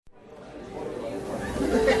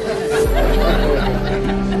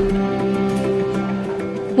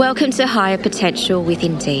Welcome to Higher Potential with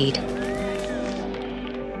Indeed.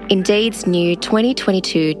 Indeed's new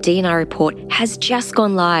 2022 D&I report has just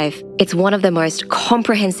gone live. It's one of the most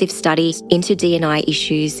comprehensive studies into D&I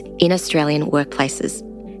issues in Australian workplaces.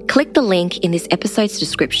 Click the link in this episode's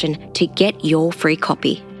description to get your free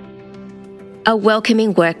copy. A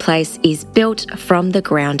welcoming workplace is built from the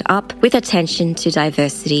ground up with attention to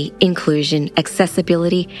diversity, inclusion,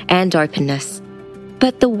 accessibility, and openness.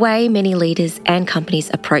 But the way many leaders and companies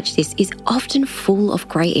approach this is often full of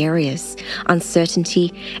grey areas,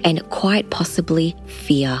 uncertainty, and quite possibly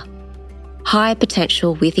fear. High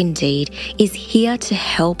Potential with Indeed is here to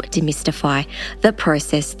help demystify the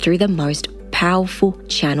process through the most powerful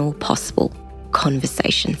channel possible,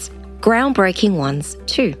 conversations. Groundbreaking ones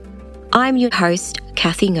too. I'm your host,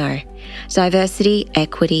 Kathy Ngo, diversity,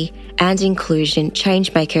 equity, and inclusion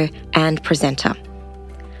changemaker and presenter.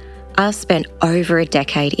 I've spent over a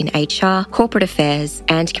decade in HR, corporate affairs,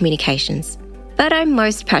 and communications, but I'm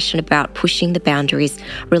most passionate about pushing the boundaries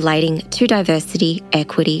relating to diversity,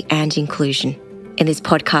 equity, and inclusion. In this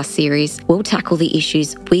podcast series, we'll tackle the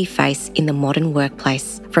issues we face in the modern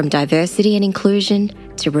workplace, from diversity and inclusion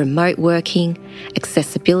to remote working,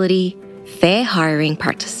 accessibility, fair hiring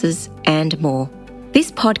practices, and more. This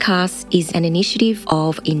podcast is an initiative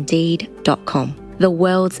of Indeed.com, the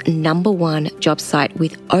world's #1 job site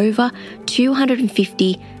with over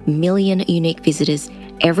 250 million unique visitors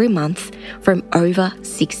every month from over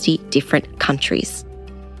 60 different countries.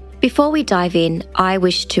 Before we dive in, I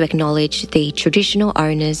wish to acknowledge the traditional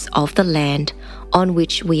owners of the land on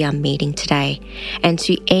which we are meeting today, and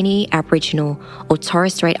to any Aboriginal or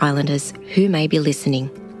Torres Strait Islanders who may be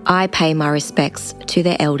listening. I pay my respects to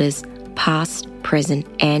their elders, past, present,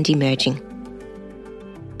 and emerging.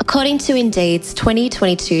 According to Indeed's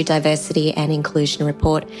 2022 Diversity and Inclusion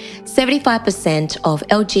Report, 75% of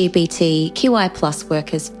LGBTQI+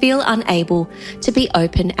 workers feel unable to be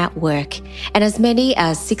open at work, and as many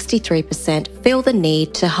as 63% feel the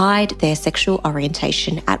need to hide their sexual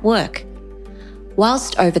orientation at work.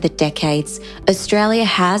 Whilst over the decades, Australia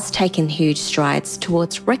has taken huge strides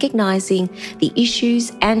towards recognising the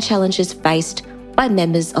issues and challenges faced by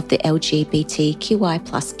members of the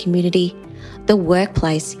LGBTQI+ community, the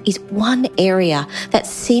workplace is one area that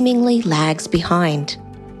seemingly lags behind.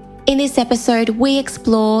 In this episode, we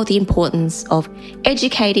explore the importance of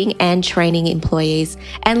educating and training employees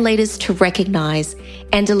and leaders to recognise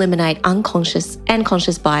and eliminate unconscious and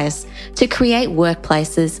conscious bias to create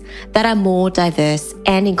workplaces that are more diverse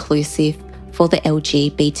and inclusive for the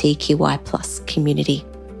LGBTQI+ community.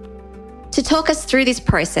 To talk us through this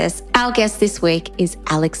process, our guest this week is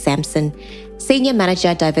Alex Sampson, Senior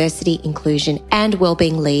Manager, Diversity, Inclusion and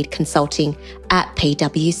Wellbeing Lead Consulting at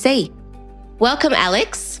PwC. Welcome,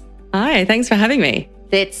 Alex. Hi, thanks for having me.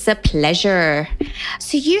 It's a pleasure.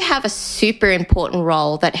 So you have a super important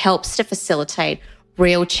role that helps to facilitate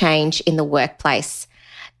real change in the workplace.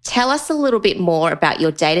 Tell us a little bit more about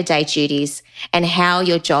your day-to-day duties and how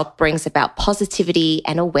your job brings about positivity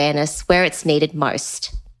and awareness where it's needed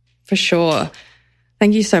most. For sure.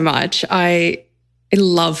 Thank you so much. I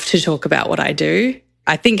love to talk about what I do.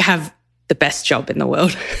 I think I have the best job in the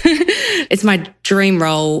world. It's my dream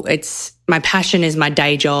role. My passion is my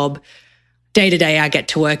day job. Day to day, I get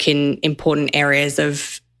to work in important areas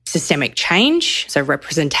of systemic change. So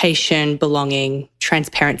representation, belonging,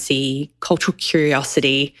 transparency, cultural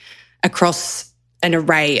curiosity across an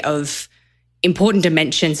array of important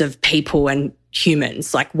dimensions of people and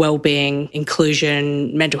humans, like well-being,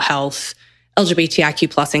 inclusion, mental health,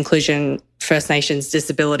 LGBTIQ+ inclusion, First Nations,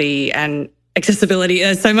 disability and accessibility.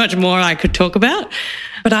 There's so much more I could talk about.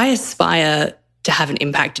 But I aspire to have an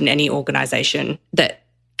impact in any organisation that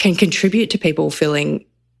can contribute to people feeling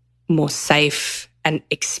more safe and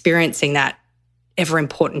experiencing that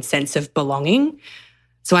ever-important sense of belonging.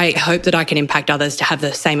 So I hope that I can impact others to have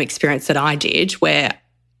the same experience that I did, where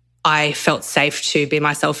I felt safe to be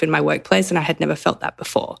myself in my workplace, and I had never felt that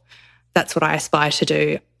before. That's what I aspire to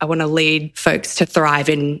do. I want to lead folks to thrive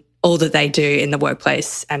in all that they do in the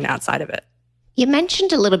workplace and outside of it. You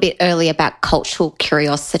mentioned a little bit earlier about cultural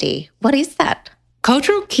curiosity. What is that?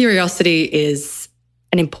 Cultural curiosity is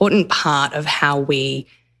an important part of how we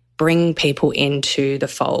bring people into the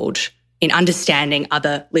fold in understanding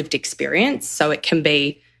other lived experience. So it can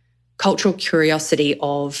be cultural curiosity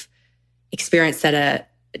of experience that are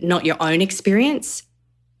not your own experience,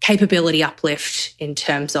 capability uplift in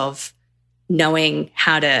terms of knowing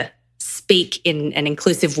how to speak in an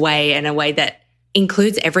inclusive way, in a way that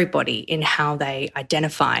includes everybody in how they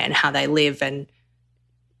identify and how they live, and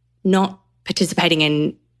not participating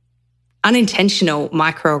in unintentional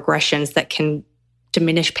microaggressions that can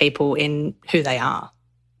diminish people in who they are.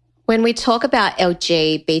 When we talk about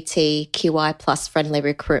LGBTQI plus friendly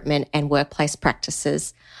recruitment and workplace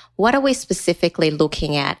practices, what are we specifically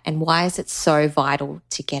looking at and why is it so vital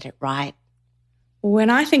to get it right?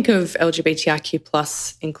 When I think of LGBTIQ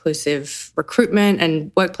plus inclusive recruitment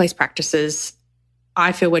and workplace practices,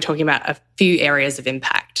 I feel we're talking about a few areas of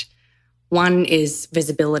impact. One is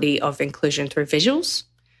visibility of inclusion through visuals.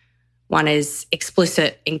 One is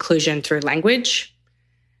explicit inclusion through language.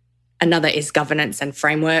 Another is governance and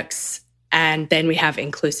frameworks. And then we have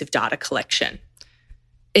inclusive data collection.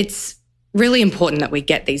 It's really important that we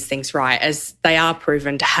get these things right as they are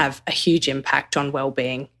proven to have a huge impact on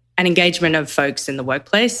well-being and engagement of folks in the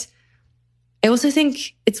workplace. I also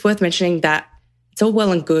think it's worth mentioning that it's all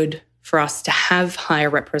well and good for us to have higher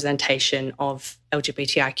representation of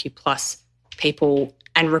LGBTIQ plus people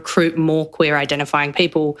and recruit more queer identifying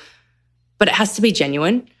people, but it has to be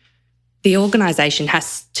genuine. The organisation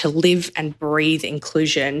has to live and breathe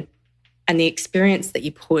inclusion, and the experience that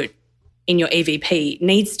you put in your EVP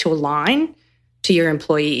needs to align to your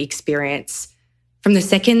employee experience from the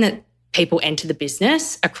second that people enter the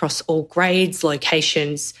business across all grades,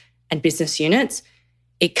 locations, and business units.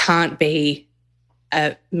 It can't be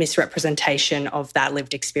a misrepresentation of that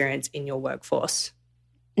lived experience in your workforce.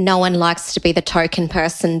 No one likes to be the token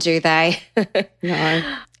person, do they?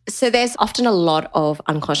 No. So there's often a lot of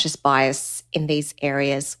unconscious bias in these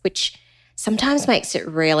areas, which sometimes makes it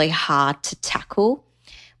really hard to tackle.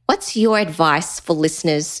 What's your advice for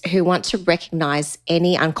listeners who want to recognise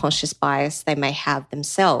any unconscious bias they may have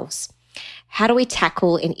themselves? How do we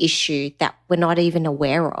tackle an issue that we're not even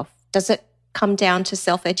aware of? Does it come down to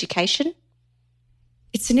self-education?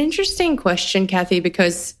 It's an interesting question, Kathy,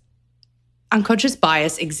 because unconscious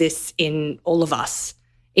bias exists in all of us,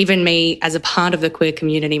 even me as a part of the queer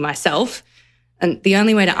community myself. And the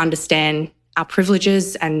only way to understand our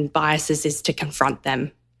privileges and biases is to confront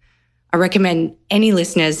them. I recommend any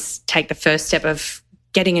listeners take the first step of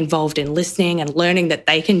getting involved in listening and learning that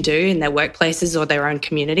they can do in their workplaces or their own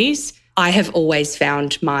communities. I have always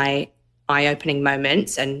found my eye-opening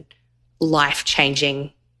moments and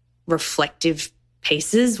life-changing reflective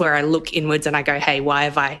pieces where I look inwards and I go, hey, why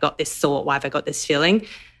have I got this thought? Why have I got this feeling?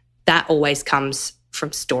 That always comes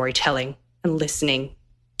from storytelling and listening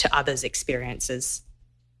to others' experiences.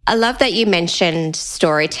 I love that you mentioned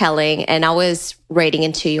storytelling, and I was reading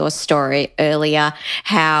into your story earlier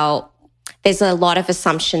how there's a lot of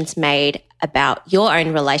assumptions made about your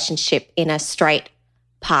own relationship in a straight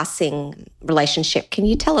passing relationship. Can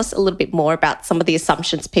you tell us a little bit more about some of the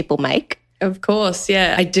assumptions people make? Of course,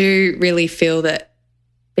 yeah. I do really feel that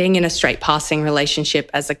being in a straight passing relationship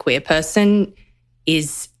as a queer person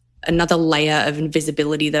is another layer of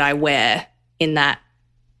invisibility that I wear, in that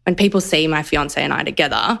when people see my fiancé and I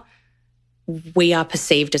together, we are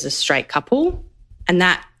perceived as a straight couple, and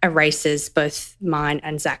that erases both mine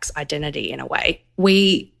and Zach's identity in a way.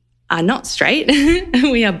 We are not straight.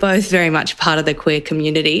 We are both very much part of the queer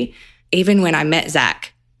community. Even when I met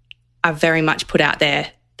Zach, I very much put out there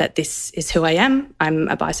that this is who I am. I'm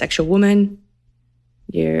a bisexual woman.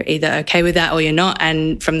 You're either okay with that or you're not.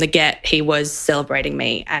 And from the get, he was celebrating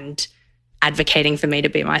me and advocating for me to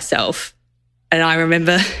be myself. And I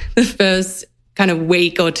remember the first kind of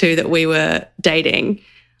week or two that we were dating,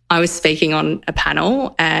 I was speaking on a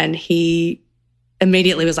panel and he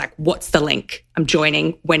immediately was like, what's the link? I'm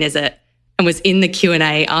joining. When is it? And was in the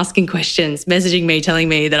Q&A asking questions, messaging me, telling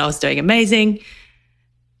me that I was doing amazing.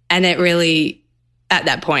 And it really, at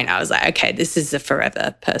that point, I was like, okay, this is a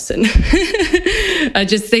forever person. I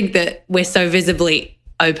just think that we're so visibly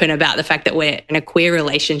open about the fact that we're in a queer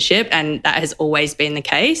relationship, and that has always been the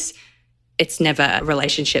case. It's never a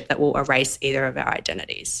relationship that will erase either of our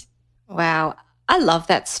identities. Wow. I love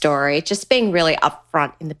that story, just being really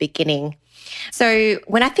upfront in the beginning. So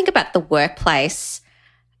when I think about the workplace,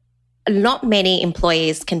 not many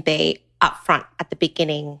employees can be upfront at the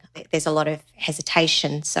beginning. There's a lot of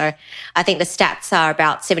hesitation. So I think the stats are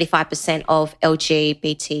about 75% of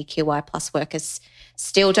LGBTQI plus workers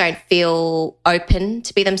still don't feel open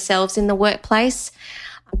to be themselves in the workplace.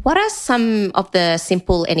 What are some of the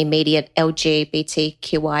simple and immediate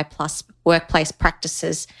LGBTQI plus workplace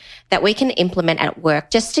practices that we can implement at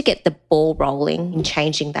work just to get the ball rolling in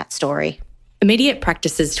changing that story? Immediate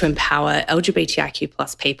practices to empower LGBTIQ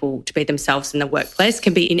plus people to be themselves in the workplace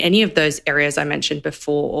can be in any of those areas I mentioned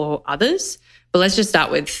before or others. But let's just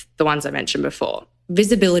start with the ones I mentioned before.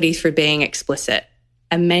 Visibility through being explicit.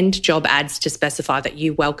 Amend job ads to specify that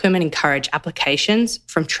you welcome and encourage applications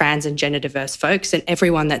from trans and gender diverse folks and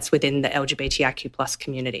everyone that's within the LGBTIQ plus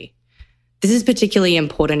community. This is particularly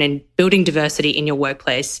important in building diversity in your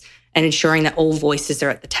workplace and ensuring that all voices are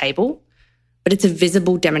at the table. but it's a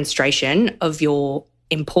visible demonstration of your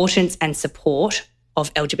importance and support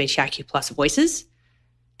of LGBTIQ plus voices.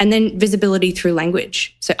 And then visibility through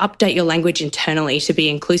language. So update your language internally to be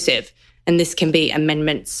inclusive. And this can be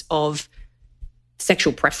amendments of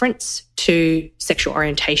sexual preference to sexual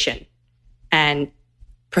orientation and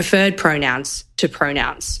preferred pronouns to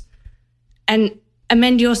pronouns. And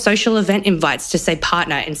amend your social event invites to say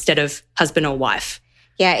partner instead of husband or wife.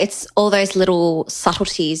 Yeah, it's all those little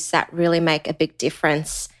subtleties that really make a big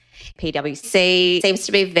difference. PwC seems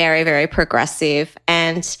to be very, very progressive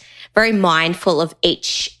and very mindful of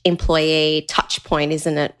each employee touch point,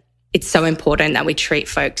 isn't it? It's so important that we treat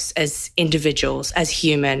folks as individuals, as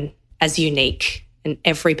human, as unique. And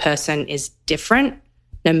every person is different,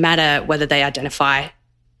 no matter whether they identify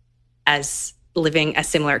as living a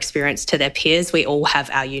similar experience to their peers. We all have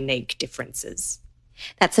our unique differences.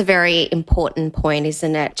 That's a very important point,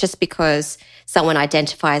 isn't it? Just because someone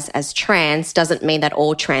identifies as trans doesn't mean that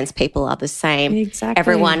all trans people are the same. Exactly.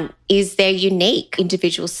 Everyone is their unique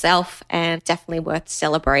individual self and definitely worth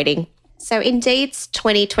celebrating. So Indeed's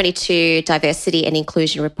 2022 Diversity and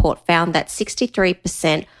Inclusion Report found that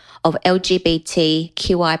 63% of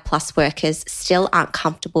LGBTQI plus workers still aren't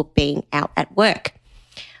comfortable being out at work.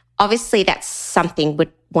 Obviously, that's something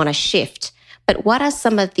we'd want to shift. But what are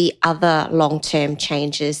some of the other long-term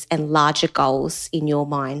changes and larger goals in your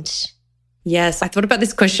mind? Yes, I thought about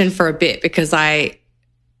this question for a bit because I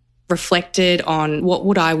reflected on what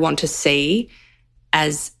would I want to see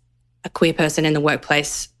as a queer person in the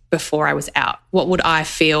workplace before I was out. What would I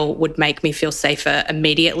feel would make me feel safer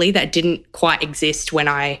immediately that didn't quite exist when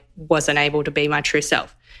I wasn't able to be my true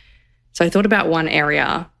self? So I thought about one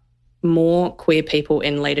area, more queer people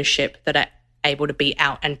in leadership that are able to be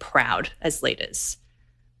out and proud as leaders.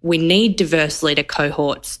 We need diverse leader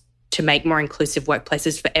cohorts to make more inclusive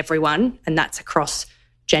workplaces for everyone, and that's across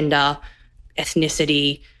gender,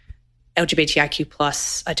 ethnicity, LGBTIQ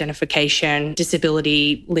plus identification,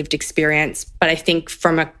 disability, lived experience. But I think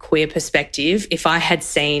from a queer perspective, if I had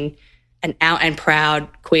seen an out and proud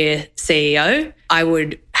queer CEO, I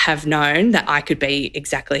would have known that I could be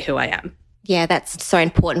exactly who I am. Yeah, that's so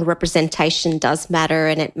important. Representation does matter,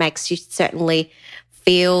 and it makes you certainly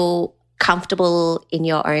feel comfortable in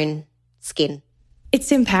your own skin.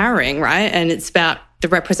 It's empowering, right? And it's about the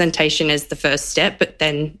representation as the first step, but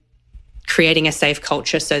then creating a safe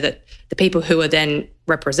culture so that the people who are then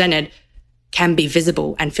represented can be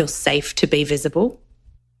visible and feel safe to be visible.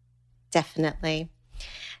 Definitely.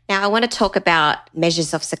 Now, I want to talk about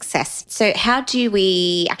measures of success. So how do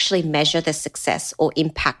we actually measure the success or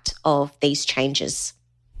impact of these changes?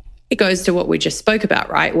 It goes to what we just spoke about,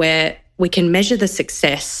 right? Where we can measure the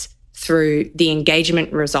success through the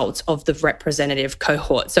engagement results of the representative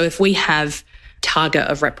cohort. So if we have target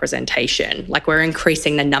of representation, like we're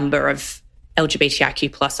increasing the number of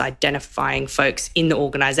LGBTIQ plus identifying folks in the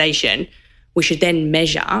organisation, we should then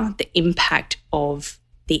measure the impact of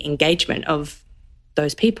the engagement of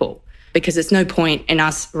those people, because it's no point in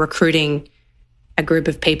us recruiting a group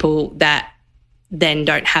of people that then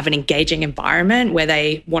don't have an engaging environment where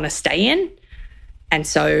they want to stay in. And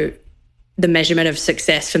so the measurement of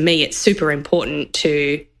success, for me, it's super important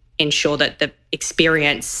to ensure that the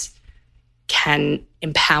experience can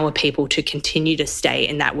empower people to continue to stay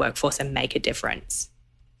in that workforce and make a difference.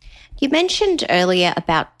 You mentioned earlier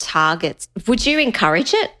about targets. Would you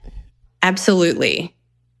encourage it? Absolutely.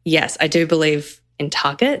 Yes, I do believe in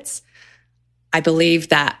targets. I believe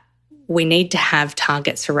that we need to have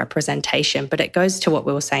targets for representation, but it goes to what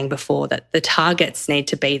we were saying before, that the targets need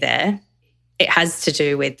to be there. It has to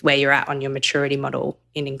do with where you're at on your maturity model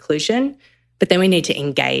in inclusion, but then we need to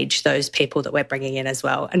engage those people that we're bringing in as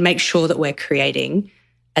well and make sure that we're creating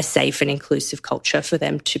a safe and inclusive culture for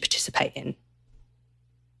them to participate in.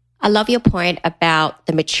 I love your point about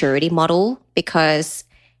the maturity model, because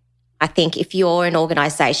I think if you're an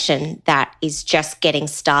organisation that is just getting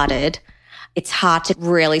started, it's hard to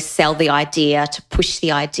really sell the idea, to push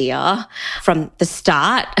the idea from the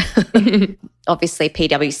start. Obviously,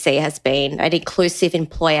 PwC has been an inclusive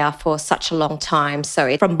employer for such a long time.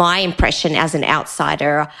 So from my impression as an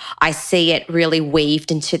outsider, I see it really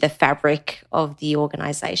weaved into the fabric of the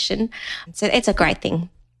organisation. So it's a great thing.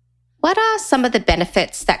 What are some of the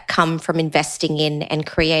benefits that come from investing in and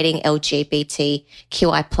creating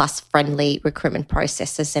LGBTQI plus friendly recruitment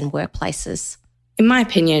processes and workplaces? In my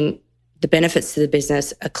opinion, the benefits to the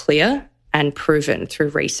business are clear and proven through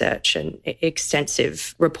research and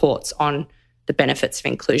extensive reports on the benefits of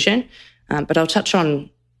inclusion. But I'll touch on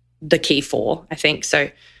the key four, I think. So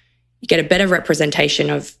you get a better representation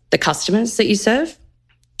of the customers that you serve.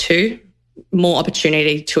 2, more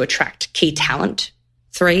opportunity to attract key talent.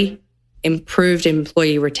 3, improved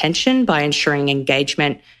employee retention by ensuring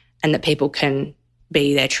engagement and that people can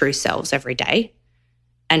be their true selves every day.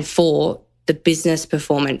 And 4, the business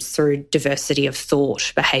performance through diversity of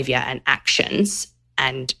thought, behaviour and actions,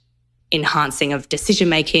 and enhancing of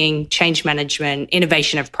decision-making, change management,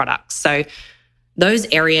 innovation of products. So those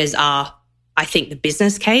areas are, I think, the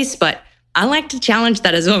business case, but I like to challenge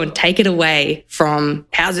that as well and take it away from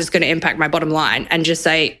how's this going to impact my bottom line and just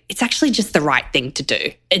say it's actually just the right thing to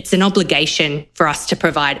do. It's an obligation for us to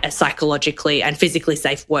provide a psychologically and physically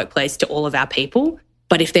safe workplace to all of our people.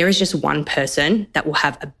 But if there is just one person that will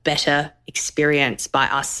have a better experience by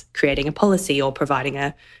us creating a policy or providing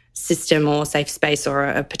a system or safe space or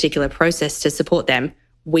a particular process to support them,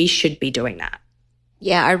 we should be doing that.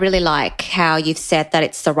 Yeah, I really like how you've said that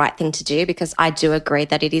it's the right thing to do, because I do agree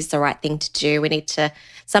that it is the right thing to do. We need to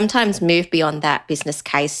sometimes move beyond that business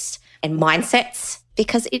case and mindsets,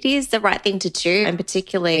 because it is the right thing to do. And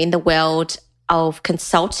particularly in the world of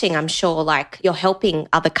consulting, I'm sure like you're helping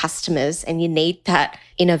other customers and you need that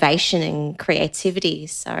innovation and creativity.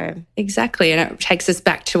 So exactly. And it takes us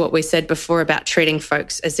back to what we said before about treating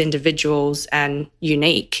folks as individuals and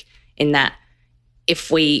unique, in that if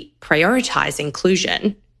we prioritize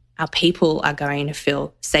inclusion, our people are going to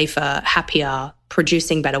feel safer, happier,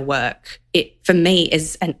 producing better work. It, for me,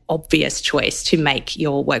 is an obvious choice to make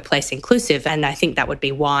your workplace inclusive. And I think that would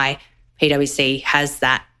be why PwC has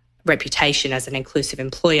that reputation as an inclusive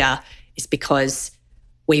employer, is because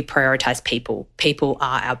we prioritise people. People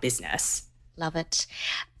are our business. Love it.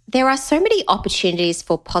 There are so many opportunities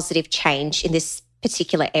for positive change in this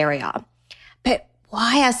particular area, but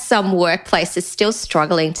why are some workplaces still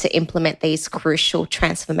struggling to implement these crucial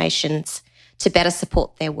transformations to better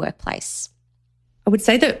support their workplace? I would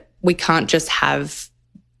say that we can't just have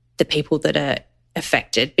the people that are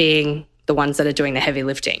affected being the ones that are doing the heavy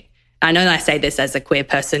lifting. I know that I say this as a queer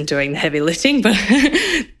person doing the heavy lifting, but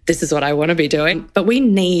this is what I want to be doing. But we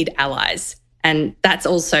need allies. And that's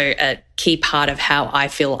also a key part of how I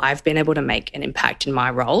feel I've been able to make an impact in my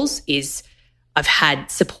roles is I've had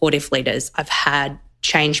supportive leaders, I've had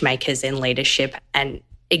change makers in leadership and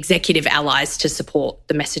executive allies to support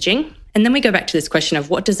the messaging. And then we go back to this question of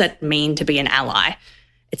what does it mean to be an ally?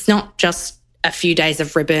 It's not just a few days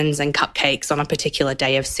of ribbons and cupcakes on a particular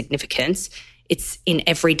day of significance. It's in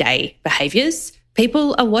everyday behaviours.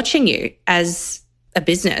 People are watching you as a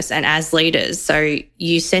business and as leaders. So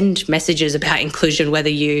you send messages about inclusion whether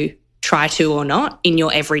you try to or not in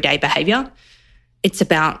your everyday behaviour. It's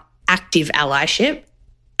about active allyship,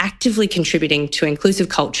 actively contributing to inclusive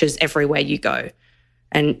cultures everywhere you go.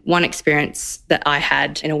 And one experience that I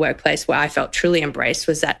had in a workplace where I felt truly embraced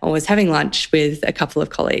was that I was having lunch with a couple of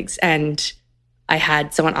colleagues and I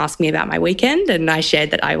had someone ask me about my weekend, and I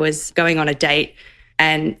shared that I was going on a date,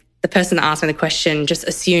 and the person that asked me the question just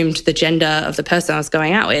assumed the gender of the person I was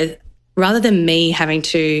going out with, rather than me having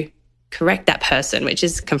to correct that person, which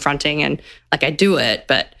is confronting, and like I do it,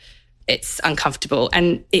 but it's uncomfortable.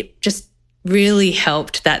 And it just really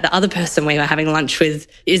helped that the other person we were having lunch with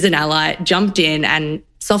is an ally, jumped in and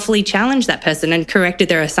softly challenged that person and corrected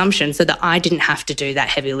their assumption so that I didn't have to do that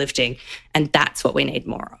heavy lifting. And that's what we need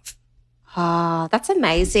more of. Oh, that's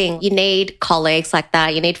amazing. You need colleagues like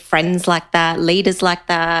that. You need friends like that, leaders like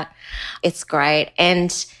that. It's great.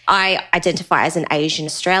 And I identify as an Asian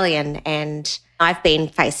Australian, and I've been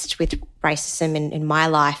faced with racism in my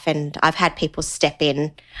life, and I've had people step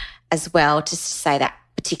in as well to say that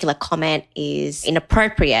particular comment is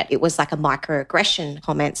inappropriate. It was like a microaggression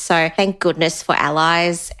comment. So thank goodness for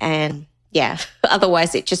allies. And yeah,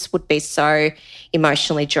 otherwise it just would be so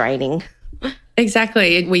emotionally draining.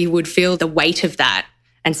 Exactly. We would feel the weight of that.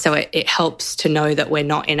 And so it helps to know that we're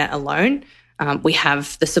not in it alone. We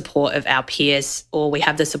have the support of our peers, or we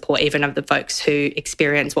have the support even of the folks who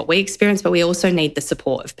experience what we experience, but we also need the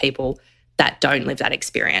support of people that don't live that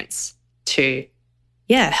experience to,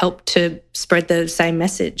 help to spread the same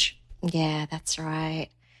message. Yeah, that's right.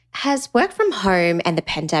 Has work from home and the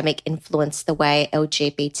pandemic influenced the way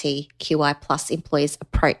LGBTQI plus employees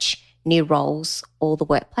approach new roles or the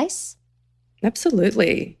workplace?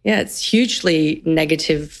 Absolutely. Yeah, it's hugely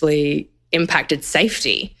negatively impacted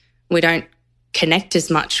safety. We don't connect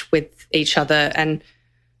as much with each other, and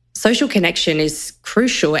social connection is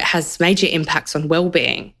crucial. It has major impacts on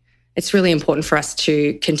well-being. It's really important for us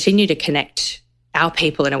to continue to connect our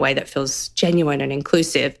people in a way that feels genuine and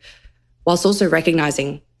inclusive, whilst also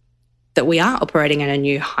recognising that we are operating in a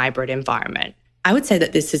new hybrid environment. I would say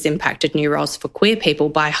that this has impacted new roles for queer people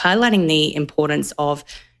by highlighting the importance of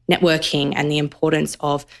networking and the importance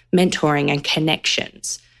of mentoring and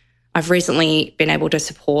connections. I've recently been able to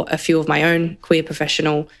support a few of my own queer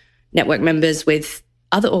professional network members with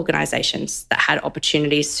other organisations that had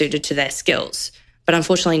opportunities suited to their skills. But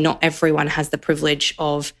unfortunately, not everyone has the privilege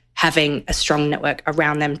of having a strong network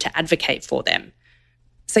around them to advocate for them.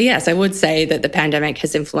 So yes, I would say that the pandemic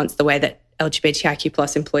has influenced the way that LGBTIQ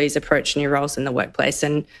plus employees approach new roles in the workplace,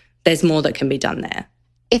 and there's more that can be done there.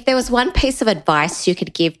 If there was one piece of advice you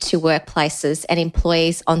could give to workplaces and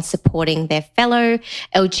employees on supporting their fellow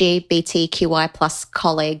LGBTQI plus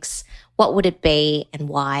colleagues, what would it be and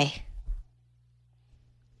why?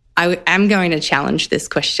 I am going to challenge this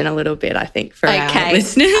question a little bit, I think, for our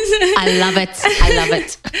listeners. I love it. I love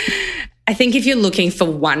it. I think if you're looking for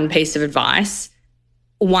one piece of advice,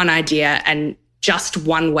 one idea and just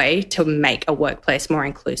one way to make a workplace more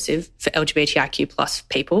inclusive for LGBTIQ plus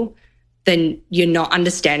people, then you're not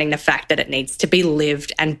understanding the fact that it needs to be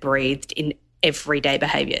lived and breathed in everyday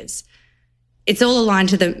behaviours. It's all aligned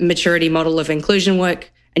to the maturity model of inclusion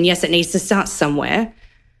work. And yes, it needs to start somewhere,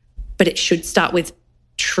 but it should start with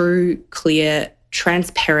true, clear,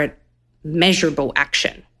 transparent, measurable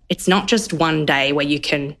action. It's not just one day where you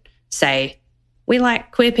can say, we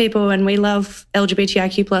like queer people and we love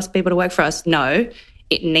LGBTIQ plus people to work for us. No,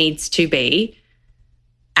 it needs to be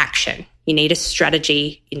action. You need a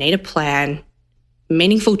strategy, you need a plan.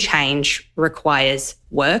 Meaningful change requires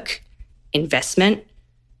work, investment,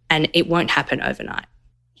 and it won't happen overnight.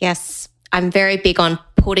 Yes, I'm very big on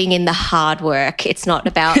putting in the hard work. It's not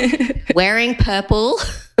about wearing purple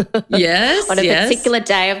yes, on a particular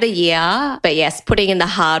day of the year, but yes, putting in the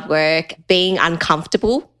hard work, being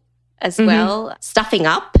uncomfortable as well, stuffing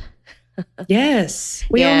up. Yes,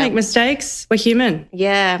 we all make mistakes. We're human.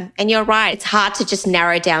 Yeah, and you're right. It's hard to just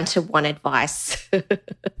narrow down to one advice.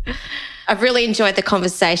 I've really enjoyed the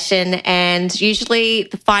conversation, and usually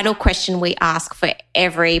the final question we ask for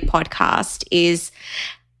every podcast is,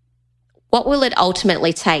 what will it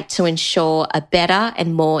ultimately take to ensure a better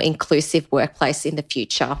and more inclusive workplace in the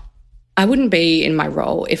future? I wouldn't be in my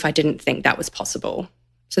role if I didn't think that was possible.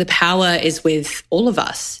 So the power is with all of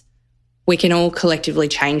us. We can all collectively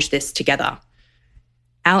change this together.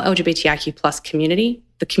 Our LGBTIQ plus community,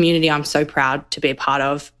 the community I'm so proud to be a part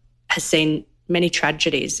of, has seen many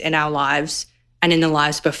tragedies in our lives and in the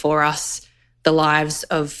lives before us, the lives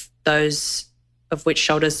of those of which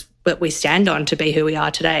shoulders that we stand on to be who we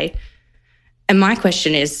are today. And my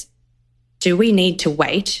question is, do we need to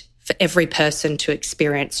wait for every person to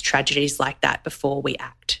experience tragedies like that before we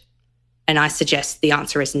act? And I suggest the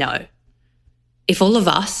answer is no. If all of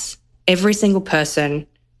us, every single person,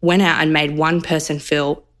 went out and made one person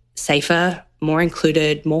feel safer, more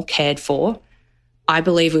included, more cared for, I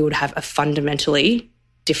believe we would have a fundamentally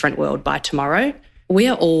different world by tomorrow. We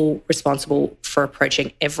are all responsible for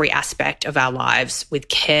approaching every aspect of our lives with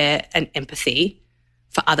care and empathy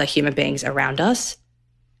for other human beings around us.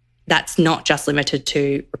 That's not just limited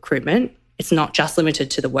to recruitment. It's not just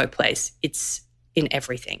limited to the workplace. It's in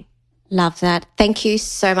everything. Love that. Thank you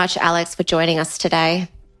so much, Alex, for joining us today.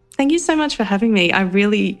 Thank you so much for having me. I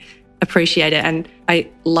really appreciate it. And I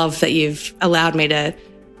love that you've allowed me to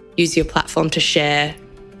use your platform to share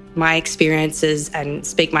my experiences and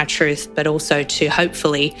speak my truth, but also to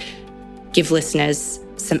hopefully give listeners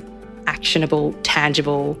some actionable,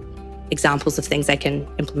 tangible examples of things they can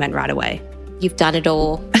implement right away. You've done it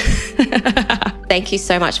all. Thank you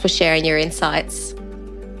so much for sharing your insights.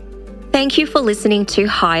 Thank you for listening to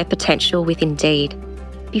Higher Potential with Indeed.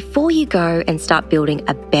 Before you go and start building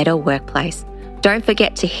a better workplace, don't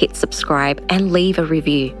forget to hit subscribe and leave a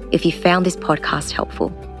review if you found this podcast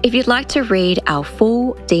helpful. If you'd like to read our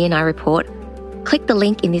full D&I report, click the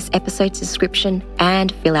link in this episode's description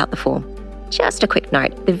and fill out the form. Just a quick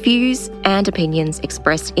note, the views and opinions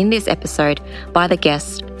expressed in this episode by the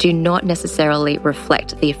guests do not necessarily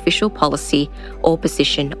reflect the official policy or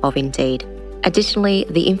position of Indeed. Additionally,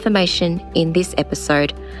 the information in this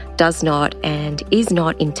episode does not and is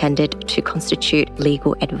not intended to constitute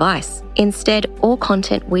legal advice. Instead, all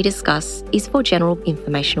content we discuss is for general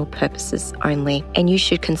informational purposes only, and you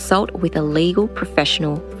should consult with a legal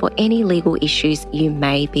professional for any legal issues you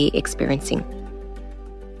may be experiencing.